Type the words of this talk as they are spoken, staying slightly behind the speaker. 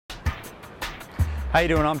How you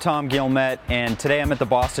doing? I'm Tom Guillemette, and today I'm at the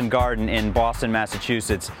Boston Garden in Boston,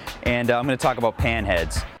 Massachusetts, and I'm going to talk about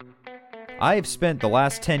panheads. I have spent the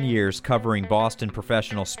last 10 years covering Boston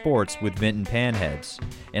professional sports with Vinten panheads,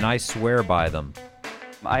 and I swear by them.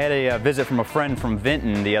 I had a visit from a friend from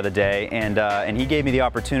Vinten the other day, and he gave me the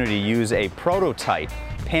opportunity to use a prototype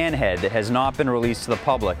panhead that has not been released to the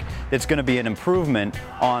public. That's going to be an improvement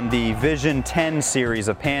on the Vision 10 series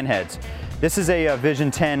of panheads. This is a Vision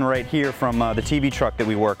 10 right here from the TV truck that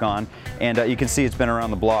we work on, and you can see it's been around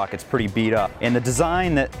the block. It's pretty beat up. And the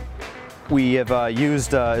design that we have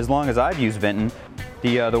used as long as I've used Vinten,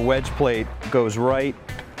 the wedge plate goes right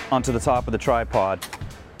onto the top of the tripod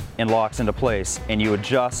and locks into place, and you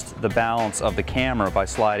adjust the balance of the camera by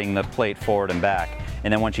sliding the plate forward and back.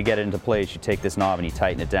 And then once you get it into place, you take this knob and you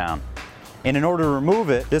tighten it down. And in order to remove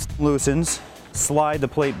it, this loosens, slide the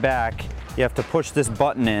plate back, you have to push this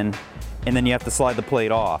button in, and then you have to slide the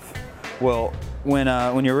plate off. Well, when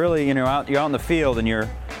you're really, you're out in the field and you're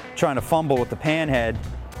trying to fumble with the panhead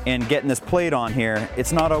and getting this plate on here,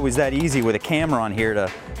 it's not always that easy with a camera on here to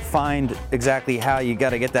find exactly how you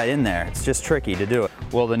got to get that in there. It's just tricky to do it.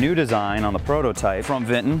 Well, the new design on the prototype from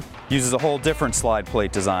Vinten uses a whole different slide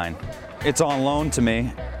plate design. It's on loan to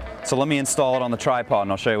me, so let me install it on the tripod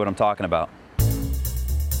and I'll show you what I'm talking about.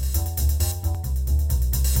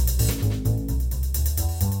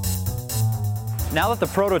 Now that the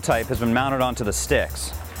prototype has been mounted onto the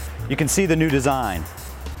sticks, you can see the new design.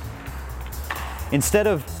 Instead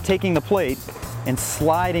of taking the plate and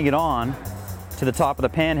sliding it on to the top of the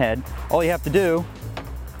panhead, all you have to do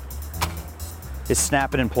is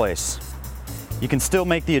snap it in place. You can still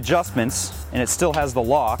make the adjustments, and it still has the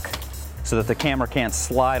lock so that the camera can't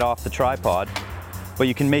slide off the tripod, but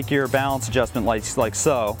you can make your balance adjustment like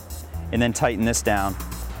so, and then tighten this down,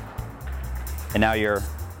 and now your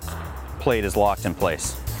plate is locked in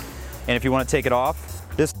place. And if you want to take it off,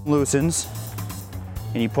 this loosens,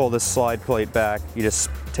 and you pull this slide plate back. You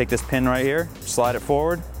just take this pin right here, slide it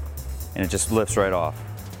forward, and it just lifts right off.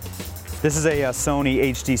 This is a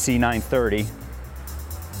Sony HDC 930.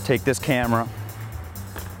 Take this camera,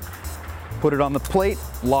 put it on the plate,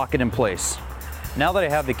 lock it in place. Now that I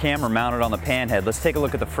have the camera mounted on the panhead, let's take a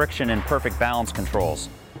look at the friction and perfect balance controls.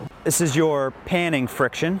 This is your panning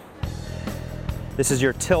friction. This is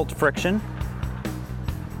your tilt friction.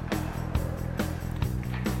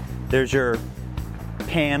 There's your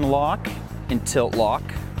pan lock and tilt lock.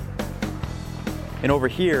 And over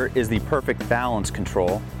here is the perfect balance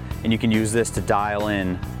control, and you can use this to dial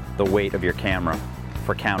in the weight of your camera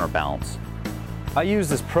for counterbalance. I used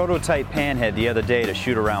this prototype panhead the other day to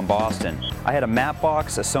shoot around Boston. I had a matte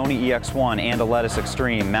box, a Sony EX1, and a Lettuce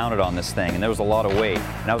Extreme mounted on this thing, and there was a lot of weight,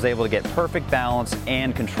 and I was able to get perfect balance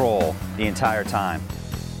and control the entire time.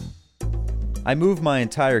 I moved my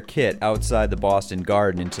entire kit outside the Boston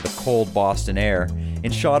Garden into the cold Boston air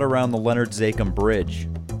and shot around the Leonard Zakim Bridge.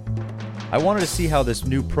 I wanted to see how this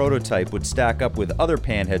new prototype would stack up with other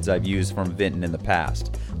panheads I've used from Vinten in the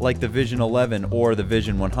past, like the Vision 11 or the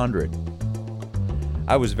Vision 100.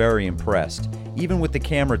 I was very impressed. Even with the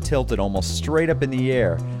camera tilted almost straight up in the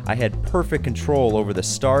air, I had perfect control over the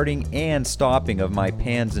starting and stopping of my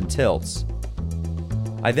pans and tilts.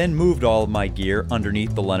 I then moved all of my gear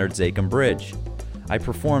underneath the Leonard Zakim Bridge. I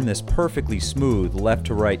performed this perfectly smooth left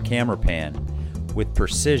to right camera pan with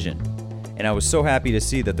precision, and I was so happy to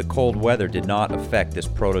see that the cold weather did not affect this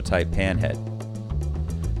prototype panhead.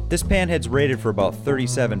 This panhead's rated for about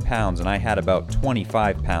 37 pounds, and I had about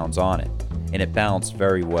 25 pounds on it, and it balanced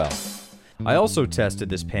very well. I also tested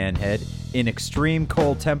this panhead in extreme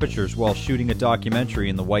cold temperatures while shooting a documentary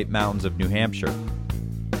in the White Mountains of New Hampshire.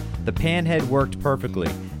 The panhead worked perfectly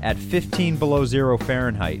at 15 below 0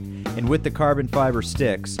 Fahrenheit, and with the carbon fiber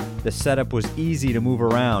sticks, the setup was easy to move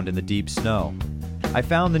around in the deep snow. I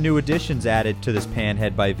found the new additions added to this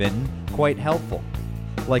panhead by Vinten quite helpful,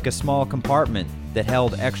 like a small compartment that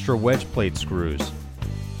held extra wedge plate screws.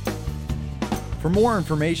 For more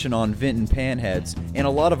information on Vinten panheads and a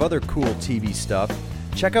lot of other cool TV stuff,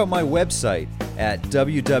 check out my website at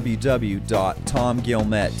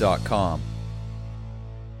www.tomguillemette.com.